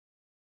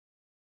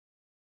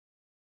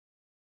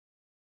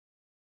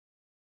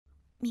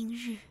明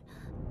日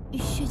与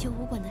血鹫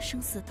武馆的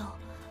生死斗，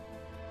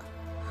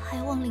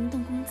还望灵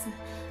动公子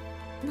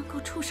能够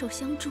出手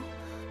相助。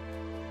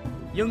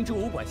鹰之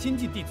武馆新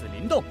晋弟子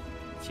林动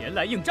前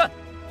来应战。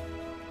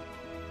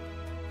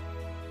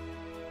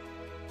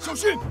小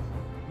心，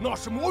那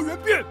是魔元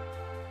变！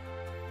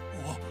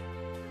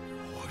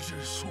我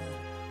认输。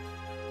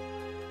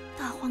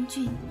大荒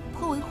郡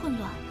颇为混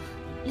乱，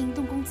灵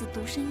动公子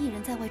独身一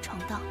人在外闯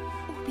荡，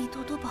务必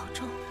多多保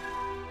重。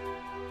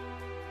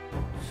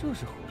这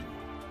是何意？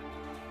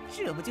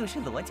这不就是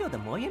罗教的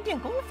魔元变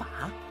功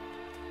法？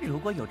如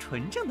果有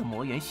纯正的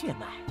魔元血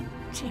脉，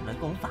这门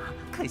功法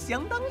可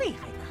相当厉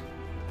害呢。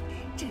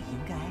这应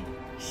该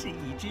是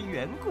一只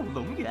远古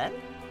龙元。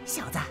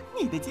小子，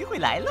你的机会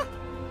来了。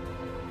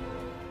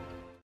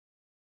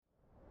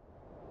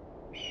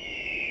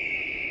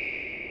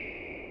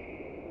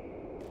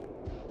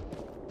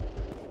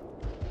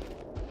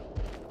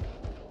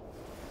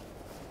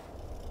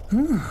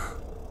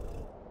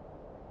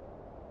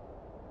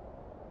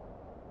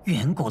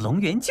远古龙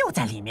元就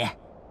在里面。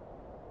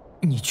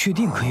你确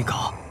定可以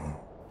搞？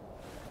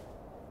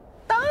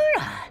当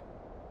然。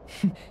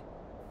哼，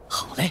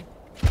好嘞。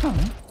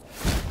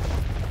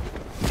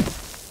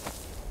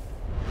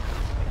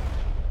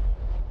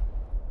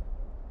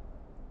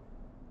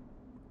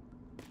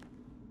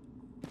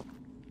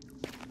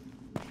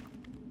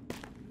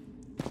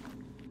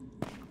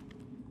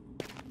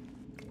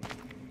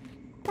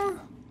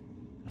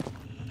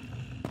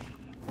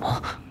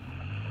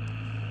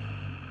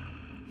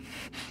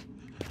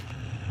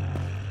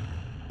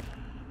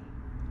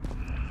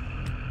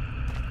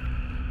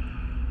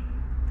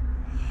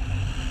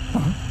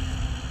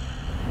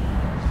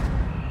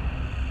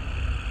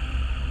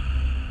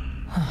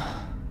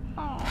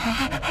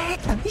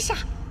等一下，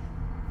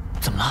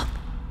怎么了？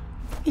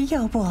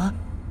要不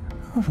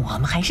我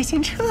们还是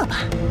先撤吧？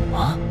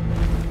啊？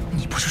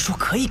你不是说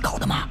可以搞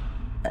的吗？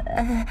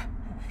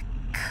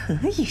可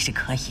以是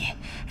可以，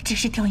只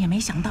是雕爷没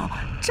想到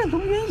这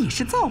龙元也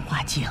是造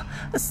化境，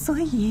所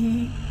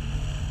以……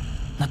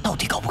那到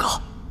底搞不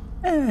搞？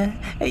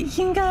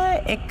应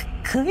该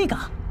可以搞。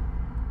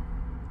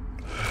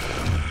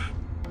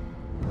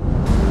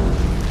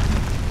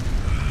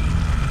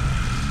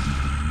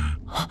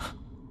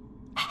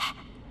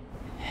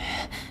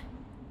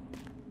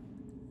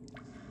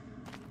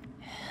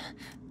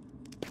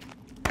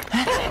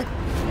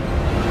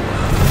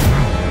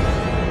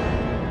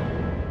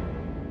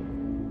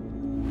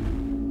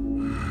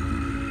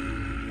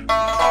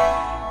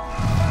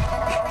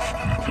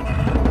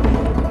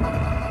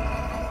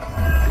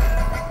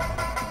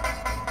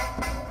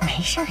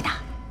没事的，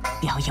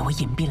雕爷我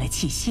隐蔽了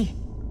气息，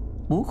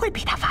不会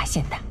被他发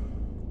现的。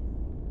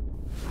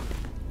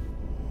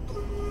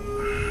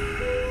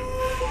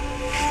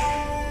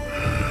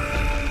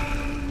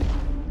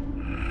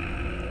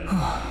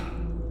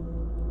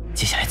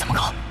接下来怎么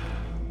搞？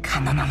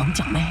看到那龙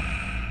角没？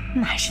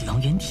那是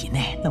龙元体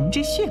内龙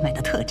之血脉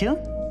的特征，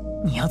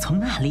你要从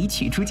那里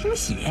取出精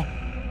血。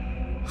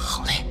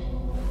好嘞。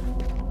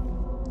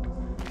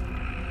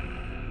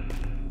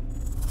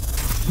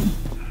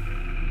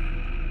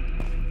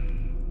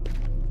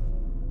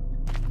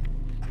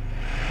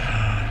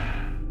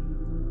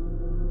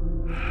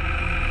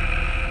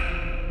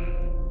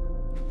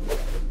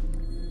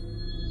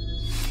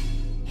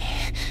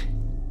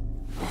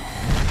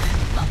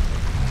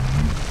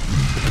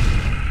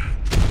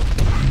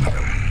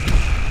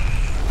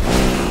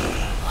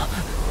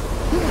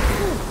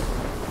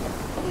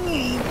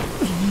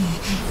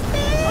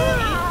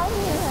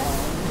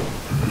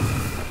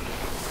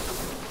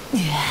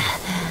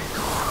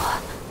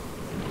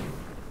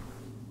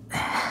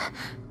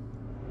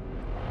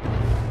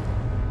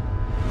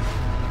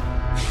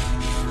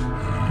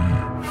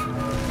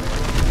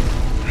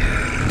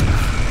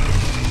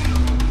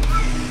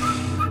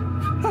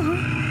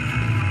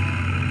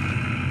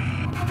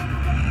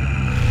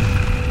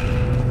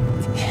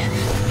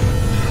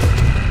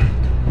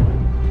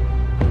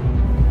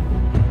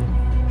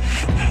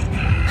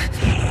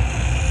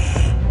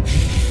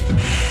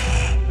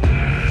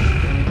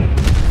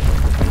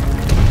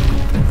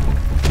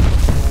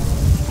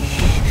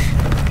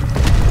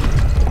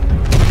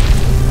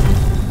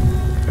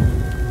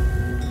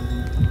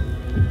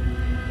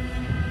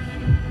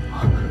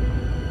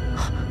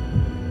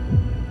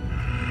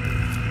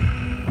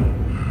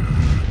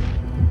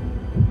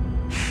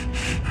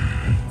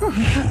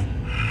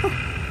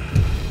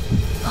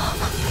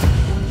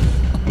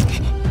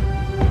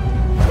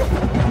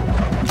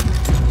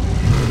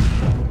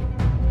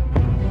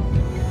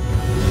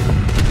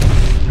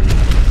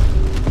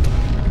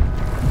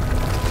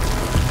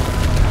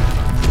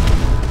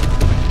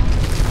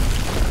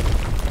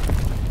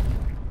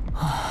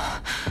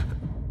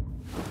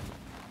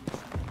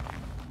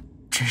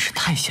真是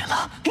太险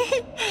了。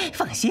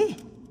放心，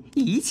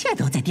一切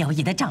都在雕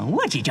爷的掌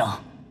握之中。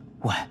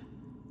喂，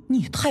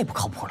你也太不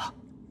靠谱了。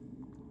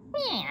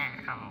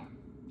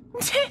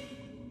切，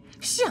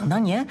想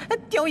当年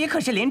雕爷可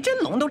是连真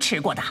龙都吃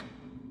过的。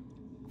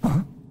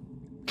嗯。 ，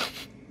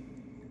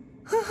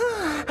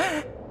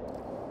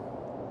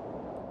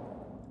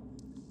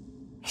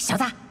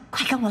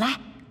我来，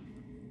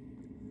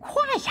快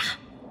呀！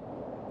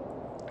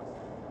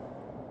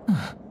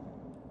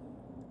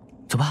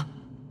走吧，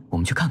我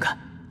们去看看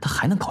他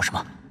还能搞什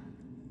么。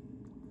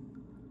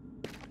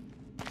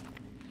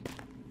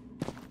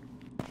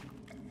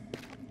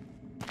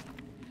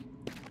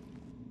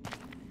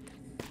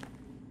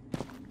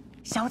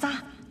小子，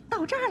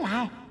到这儿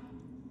来！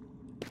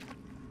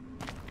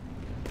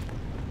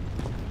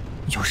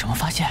有什么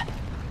发现？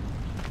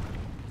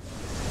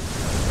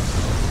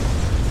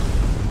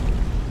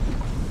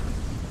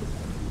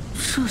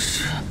这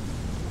是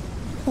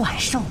万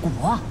寿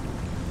果。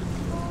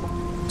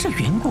这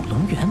远古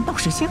龙源倒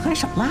是心狠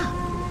手辣，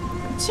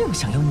竟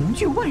想要凝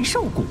聚万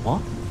寿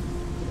果。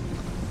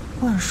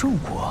万寿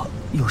果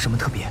有什么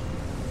特别？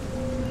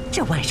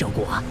这万寿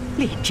果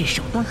炼制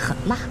手段很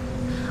辣，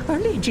而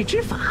炼制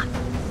之法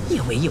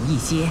也唯有一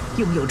些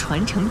拥有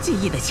传承技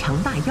艺的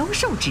强大妖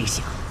兽知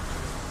晓。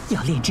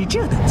要炼制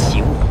这等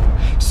奇物，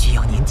需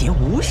要凝结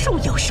无数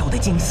妖兽的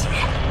精血。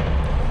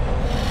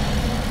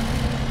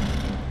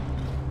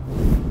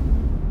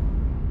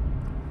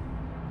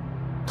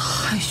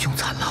太凶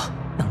残了！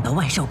等到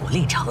万寿果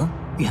炼成，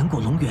远古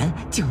龙源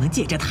就能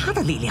借着它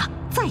的力量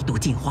再度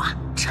进化，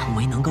成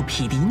为能够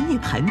匹敌涅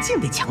槃境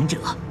的强者。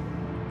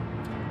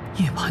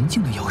涅槃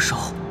境的妖兽，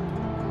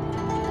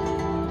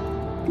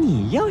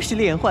你要是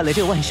炼化了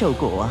这万寿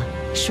果，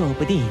说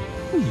不定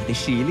你的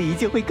实力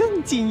就会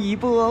更进一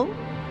步哦。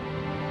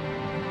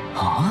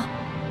啊，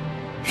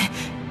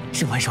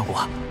这万寿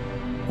果，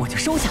我就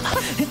收下了。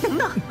等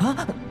等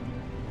啊，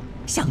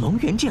像龙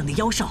源这样的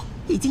妖兽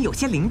已经有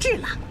些灵智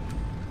了。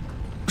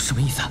什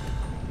么意思？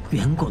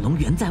远古龙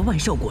源在万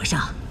寿果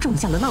上种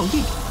下了烙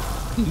印，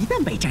一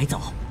旦被摘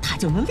走，它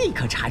就能立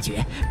刻察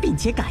觉，并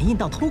且感应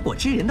到偷果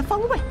之人的方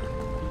位。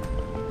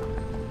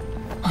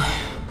唉，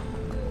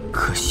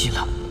可惜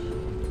了。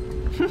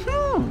哼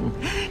哼，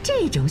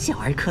这种小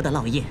儿科的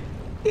烙印，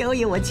雕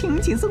爷我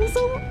轻轻松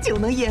松就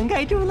能掩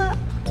盖住了。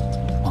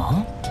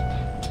啊？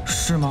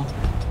是吗？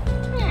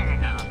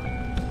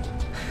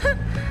哼，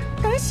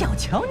敢小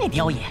瞧你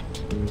雕爷？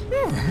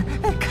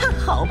看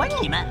好吧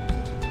你们！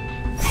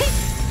嘿。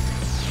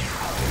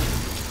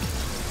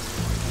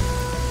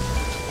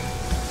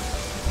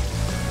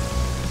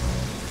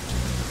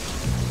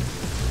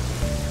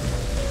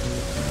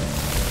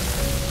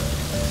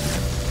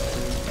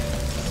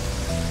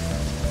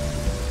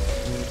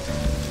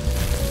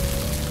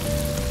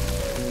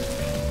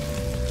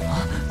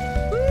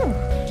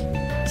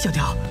小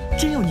雕，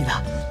真有你的！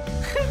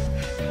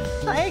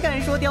哼，还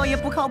敢说雕爷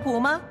不靠谱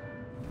吗？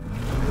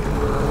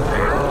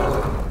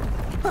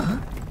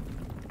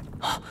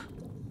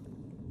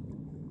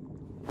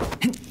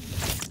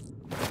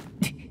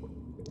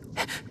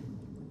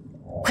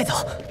快走！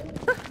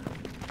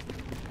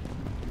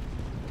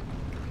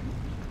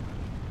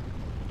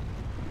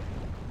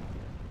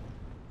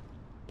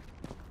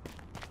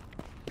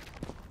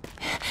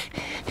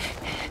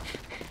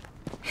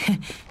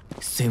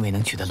虽未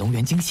能取得龙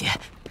源精血，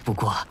不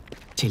过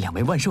这2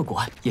枚万寿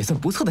果也算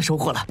不错的收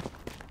获了。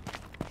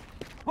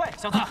喂，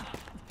小子！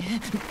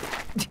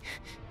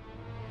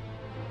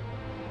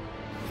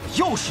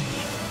又是你，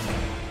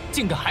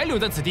竟敢还留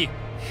在此地！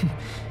哼，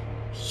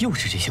又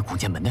是这些古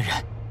剑门的人。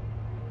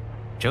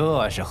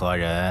这是何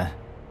人？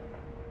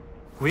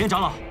委员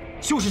长老，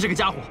就是这个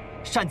家伙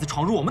擅自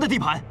闯入我们的地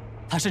盘，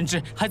他甚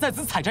至还在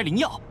此采摘灵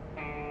药。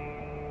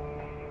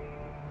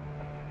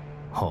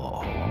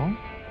哦，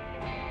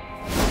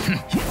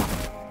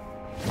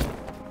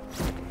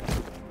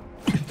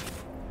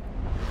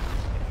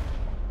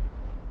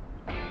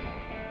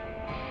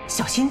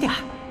小心点儿，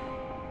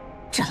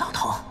这老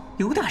头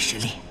有点实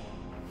力。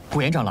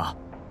古岩长老，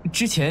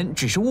之前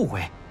只是误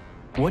会，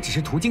我只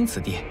是途经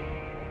此地，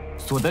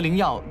所得灵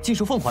药尽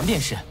数奉还便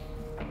是。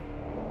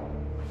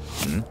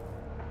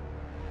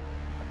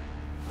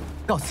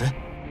告辞。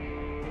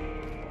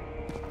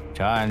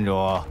站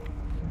住！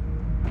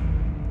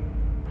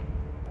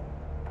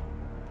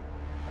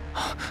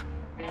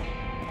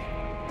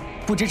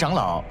不知长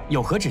老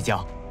有何指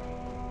教？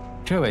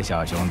这位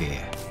小兄弟，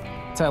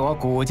在我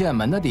古剑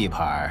门的地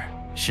盘，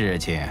事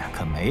情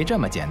可没这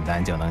么简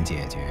单就能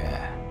解决。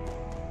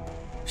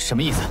什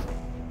么意思？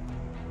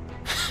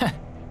哼，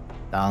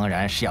当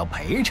然是要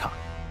赔偿，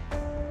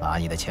把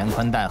你的乾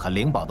坤袋和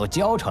灵宝都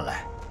交出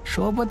来，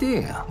说不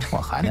定我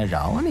还能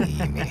饶你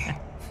一命。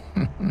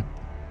哼哼，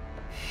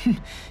哼，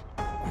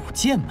古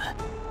剑门，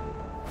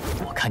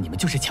我看你们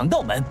就是强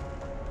盗门。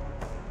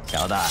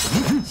小子，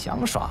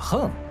想耍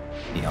横，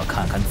也要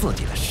看看自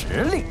己的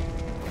实力。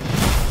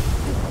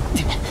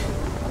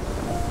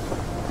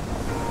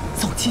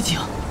邹七情，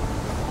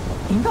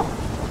灵动，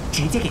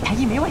直接给他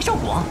1枚万寿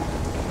果。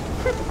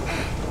哼，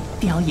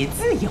雕爷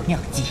自有妙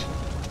计。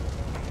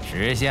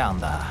识相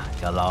的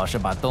就老实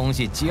把东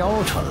西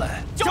交出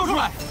来。交出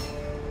来！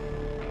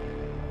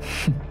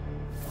哼，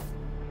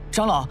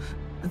长老，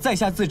在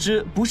下自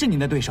知不是您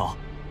的对手。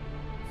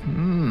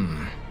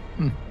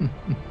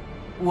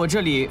我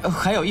这里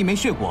还有1枚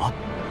血果，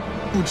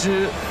不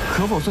知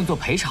可否算作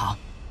赔偿？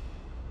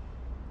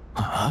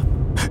啊？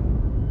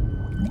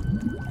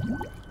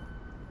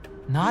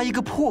拿一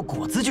个破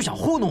果子就想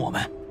糊弄我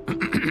们？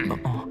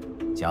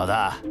小子，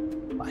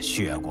把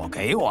血果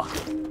给我。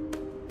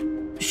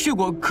血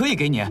果可以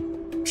给你，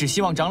只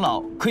希望长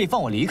老可以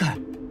放我离开。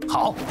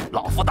好，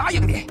老夫答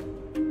应你。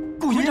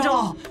顾元长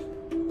老。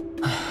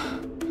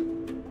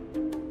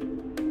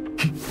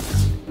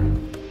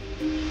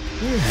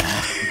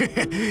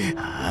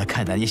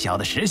看在你小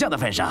子识相的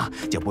份上，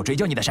就不追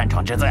究你的擅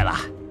闯之罪了。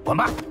滚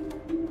吧！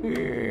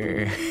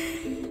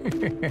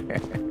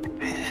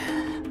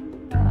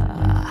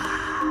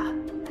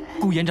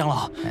顾元长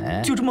老，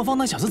就这么放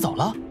那小子走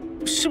了，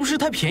是不是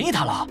太便宜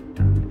他了？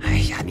哎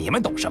呀，你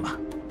们懂什么？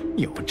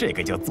有这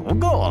个就足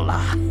够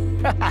了。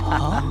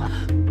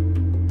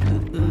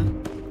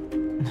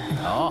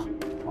走，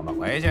我们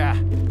回去。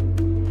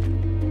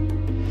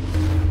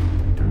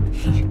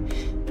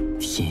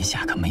天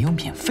下可没有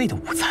免费的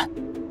午餐。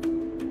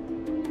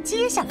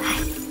接下来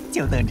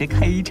就等着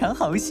看一场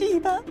好戏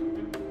吧。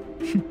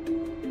哼，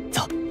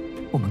走，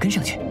我们跟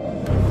上去。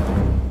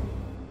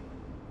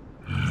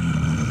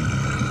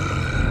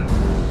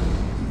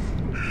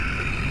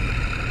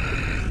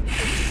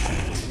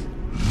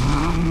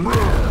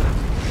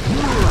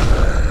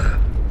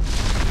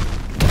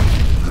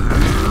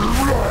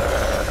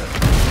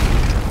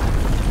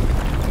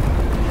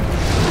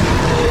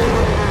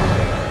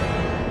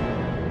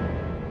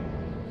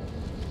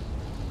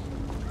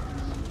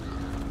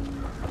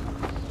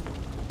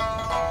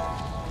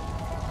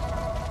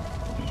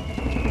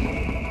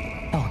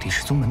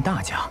宗门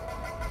大家，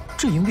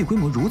这营地规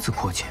模如此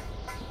迫切，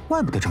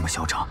怪不得这么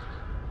嚣张。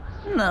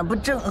那不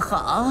正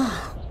好？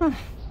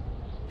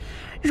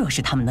若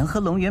是他们能和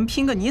龙源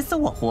拼个你死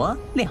我活，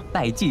两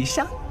败俱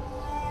伤，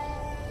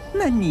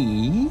那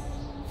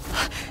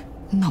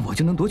我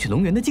就能夺取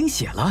龙源的精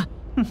血了。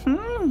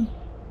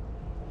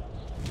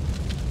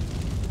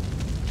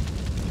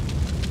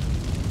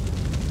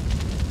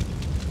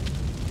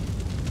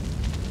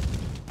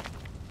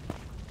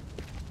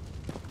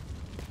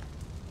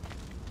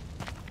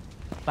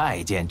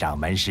拜见掌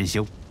门师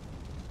兄。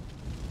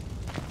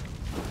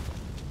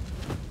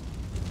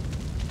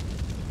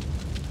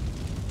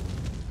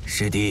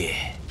师弟，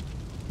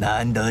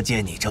难得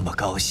见你这么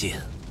高兴，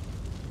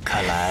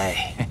看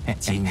来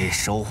今日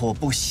收获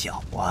不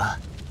小啊！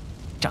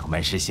掌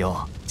门师兄，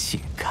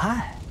请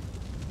看。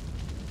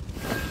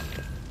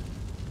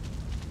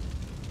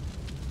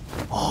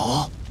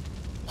哦，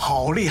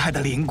好厉害的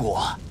灵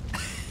果！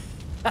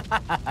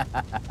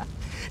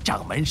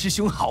掌门师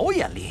兄好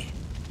眼力。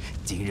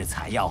今日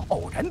采药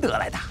偶然得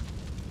来的，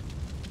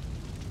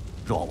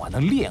若我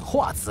能炼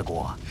化此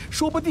果，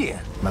说不定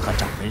能和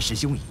掌门师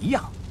兄一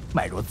样，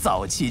迈入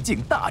造气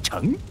境大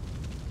成。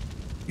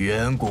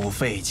远古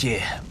废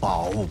界，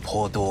宝物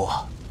颇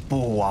多，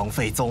不枉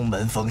费宗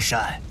门封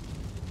禅。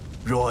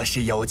若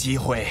是有机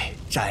会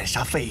斩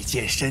杀废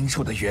界深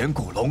处的远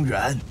古龙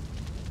源，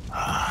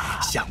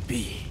想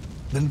必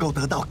能够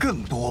得到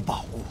更多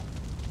宝物。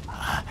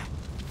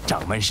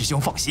掌门师兄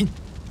放心。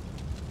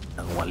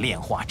等我炼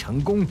化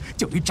成功，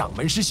就与掌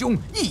门师兄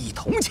一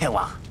同前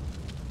往。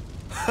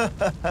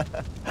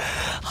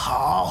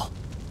好。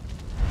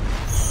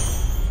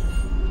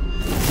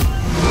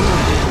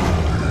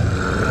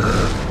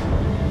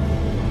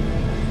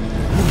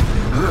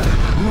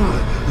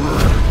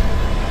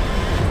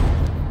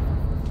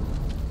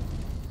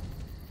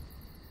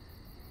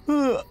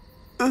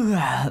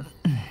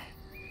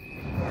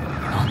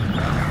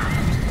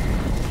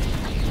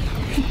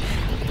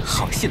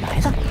好戏来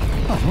了！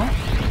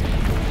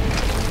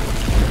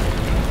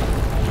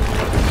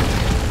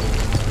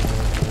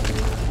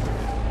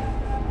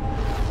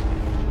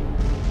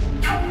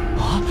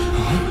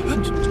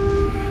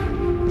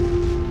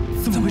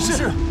怎么回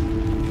事？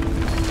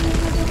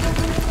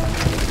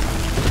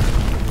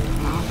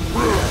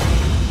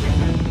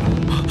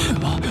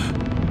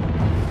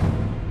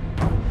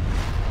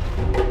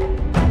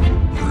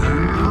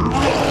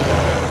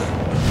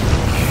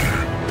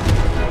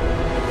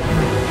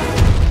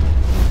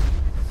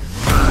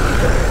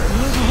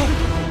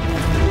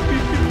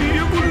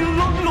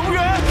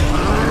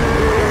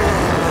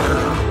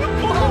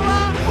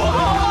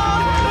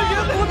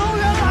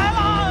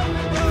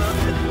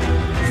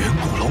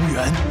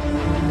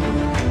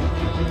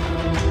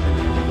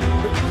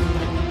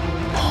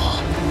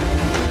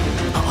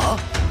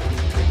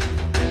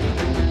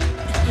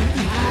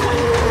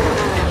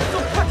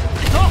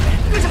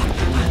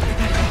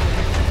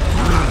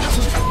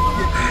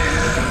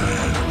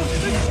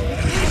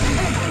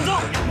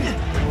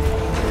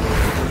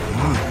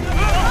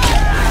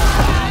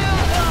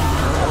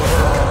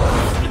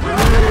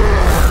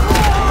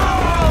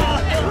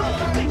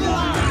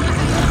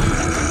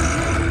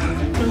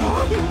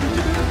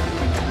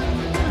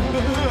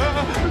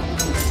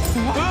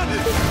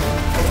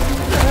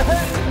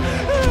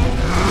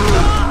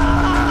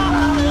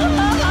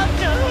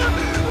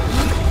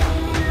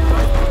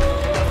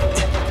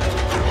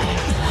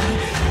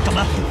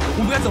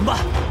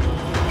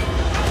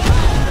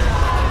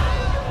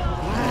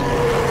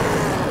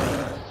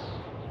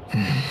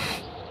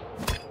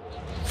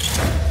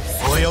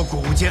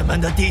古剑门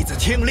的弟子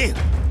听令，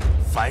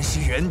凡是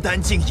元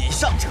丹境以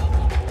上者，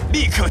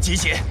立刻集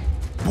结，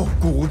布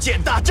古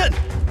剑大阵。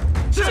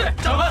是，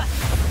长官。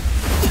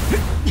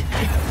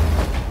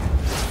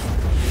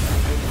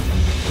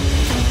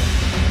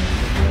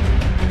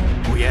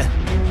顾言，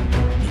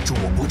你助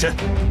我布阵。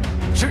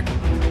是。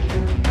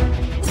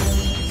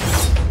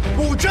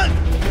布阵。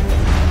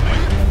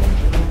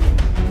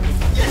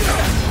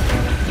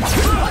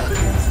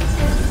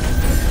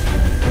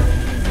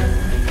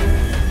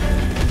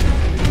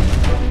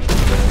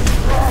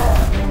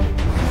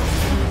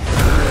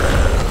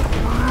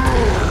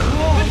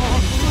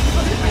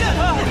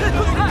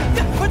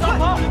快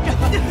跑！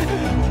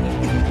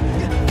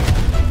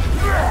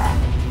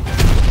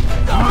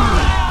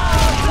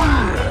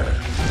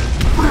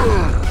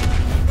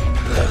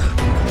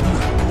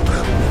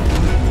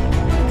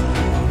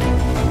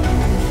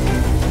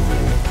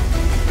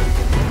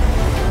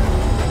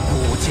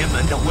古剑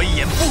门的威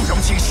严不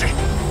容轻视，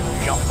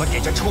让我们给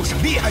这畜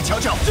生厉害瞧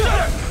瞧！是。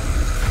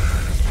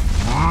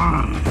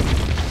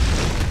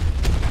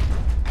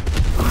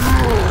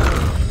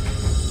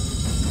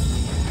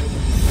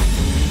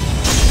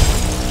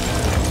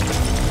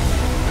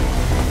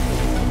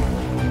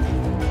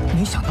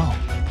没想到，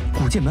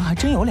古剑门还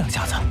真有2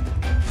下子。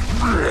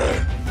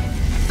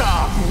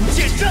大古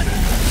剑阵。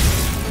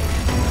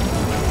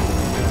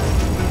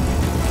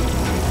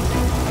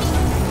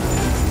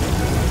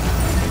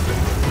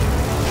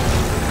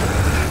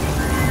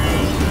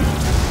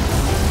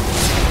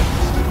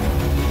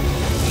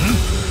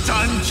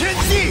斩天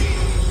地。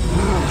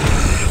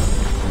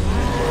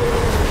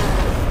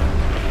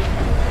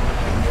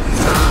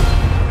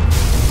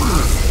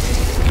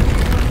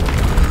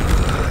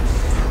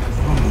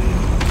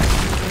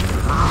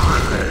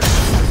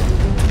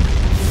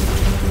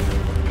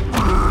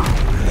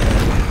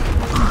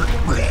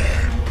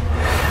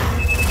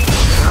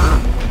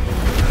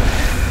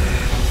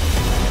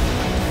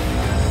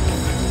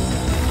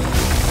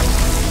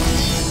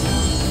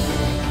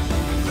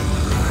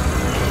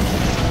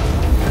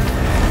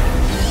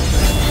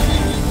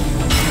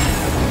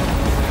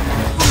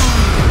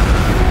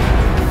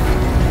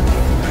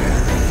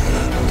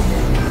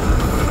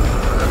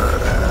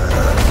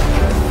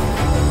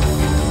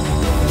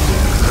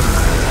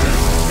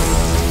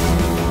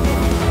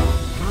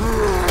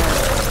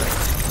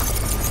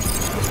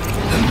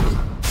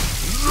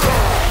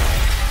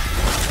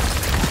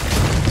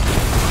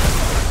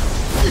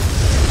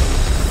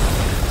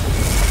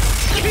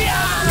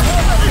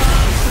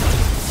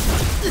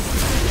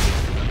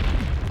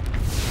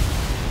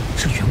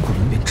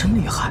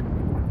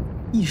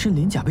一身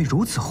鳞甲被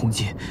如此轰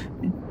击，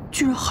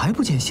居然还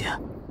不见血。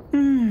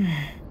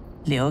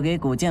留给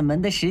古剑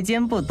门的时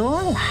间不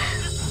多了。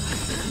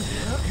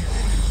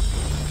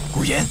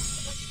顾言，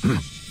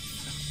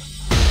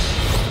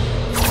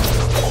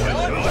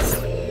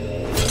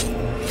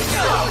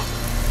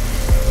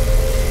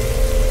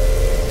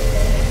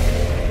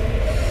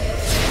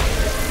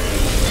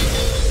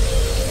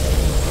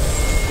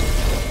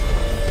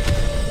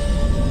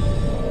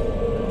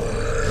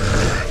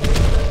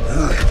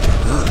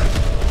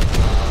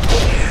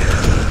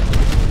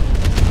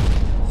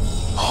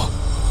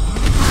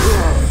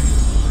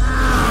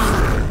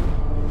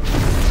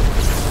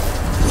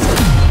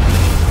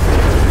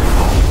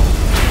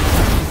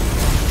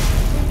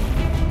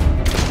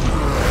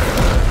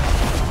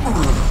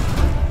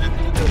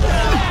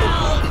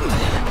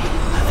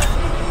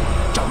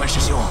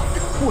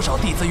不少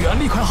弟子元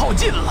力快耗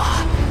尽了。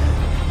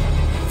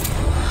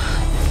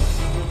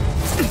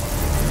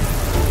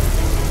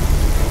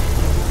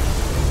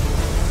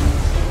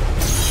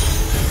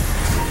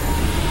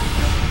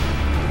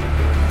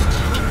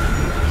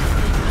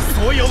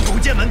所有古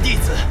剑门弟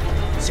子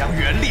将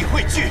元力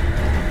汇聚，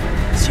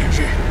今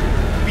日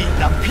必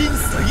当拼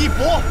死一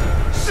搏。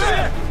是。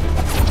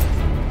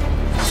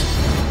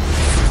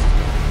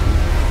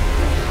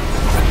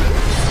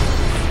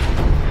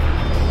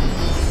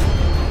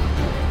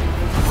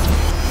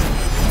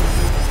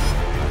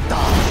大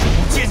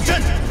古剑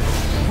阵，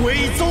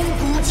归宗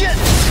古剑。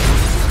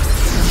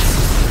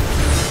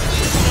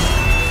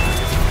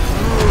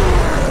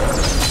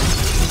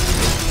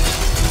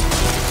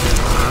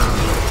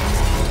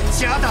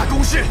加大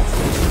攻势。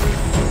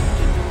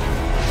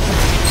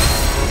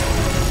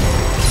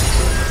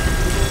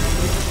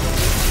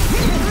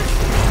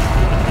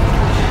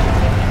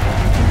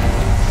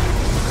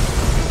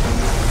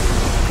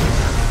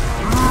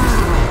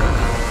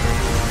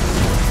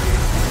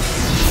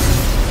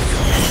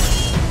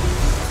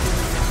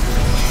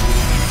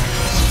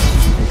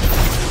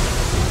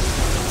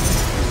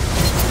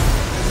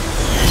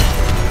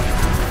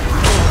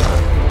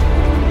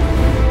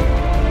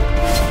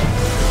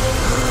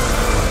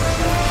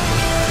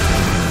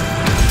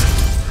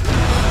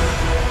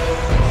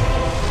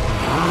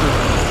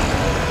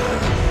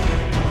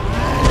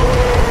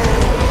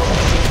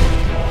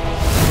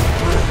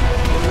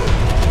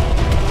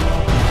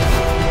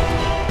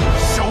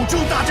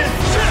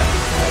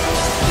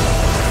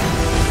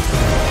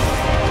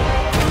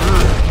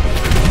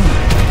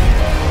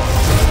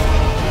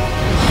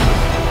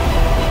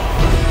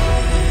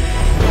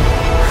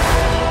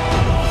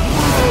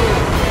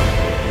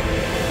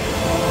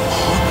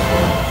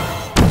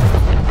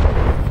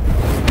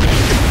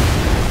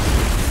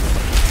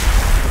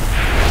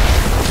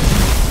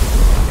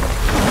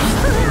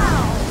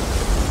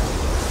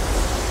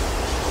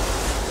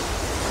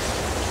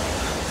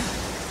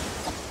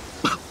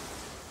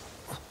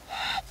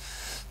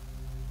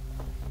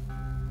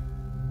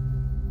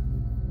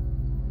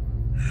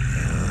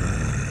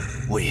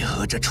为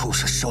何这畜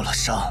生受了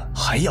伤，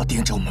还要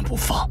盯着我们不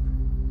放？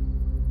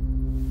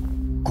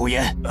古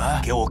言，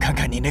给我看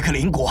看你那颗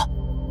灵果。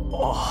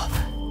哦，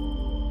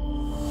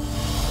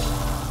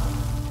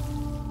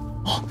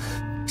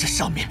这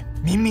上面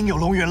明明有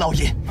龙源烙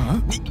印，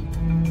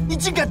你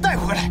竟敢带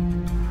回来？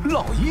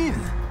烙印，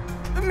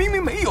明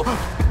明没有。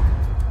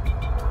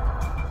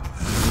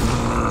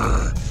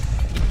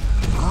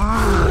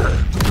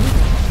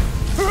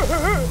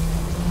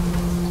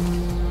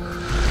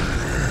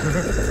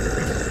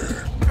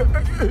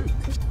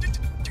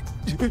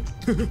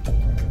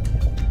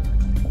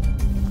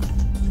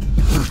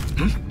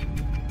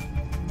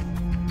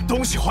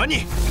东西还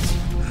你！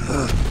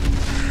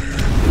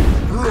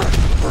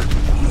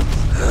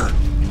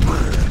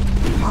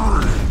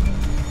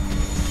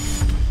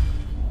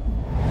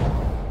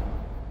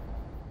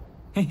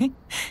嘿嘿，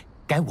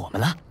该我们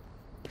了。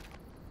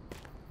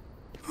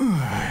哎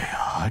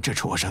呀，这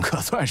畜生可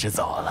算是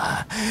走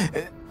了。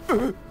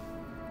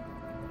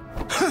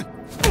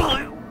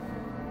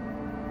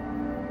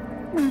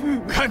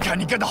看看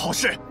你干的好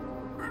事！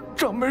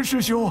掌门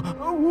师兄，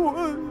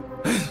我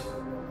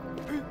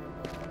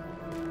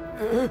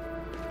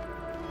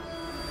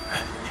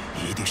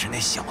一定是那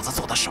小子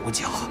做的手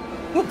脚，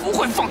我不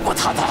会放过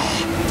他的。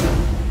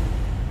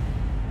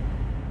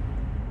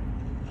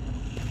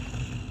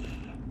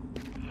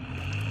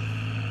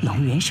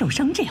龙元受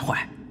伤这会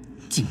儿，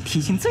警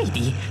惕性最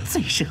低，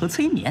最适合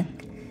催眠。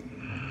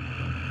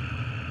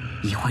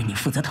一会儿你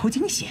负责偷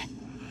惊险，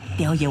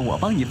雕爷我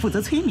帮你负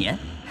责催眠，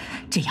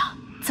这样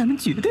咱们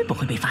绝对不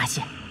会被发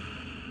现。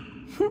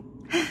哼，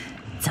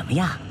怎么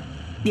样，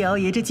雕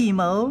爷这计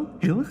谋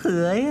如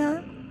何呀？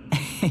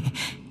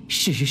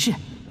是，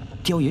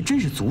雕爷真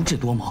是足智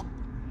多谋，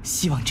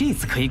希望这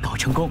次可以搞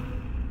成功。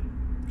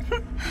哼，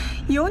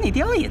有你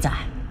雕爷在，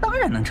当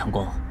然能成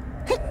功。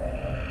嘿。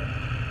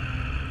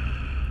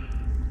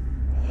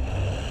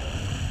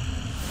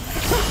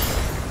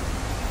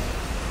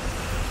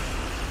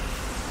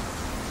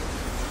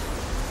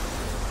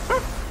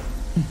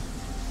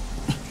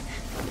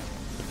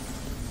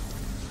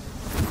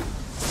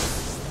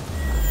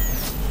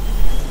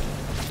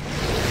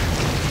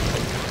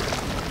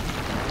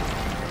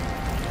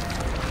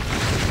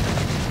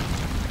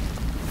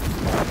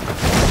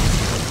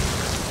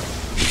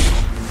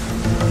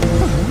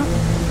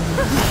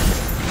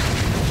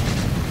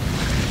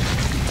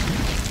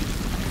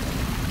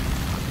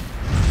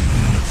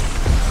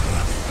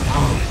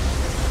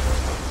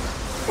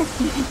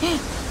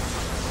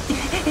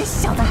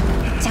小子，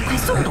加快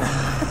速度，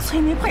催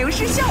眠快要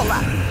失效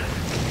了。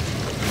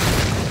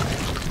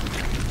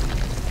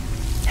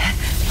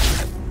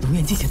龙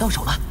元惊险到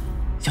手了，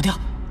小雕，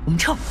我们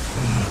撤。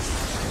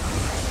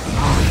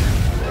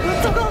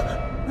糟糕，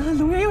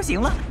龙元又醒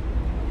了。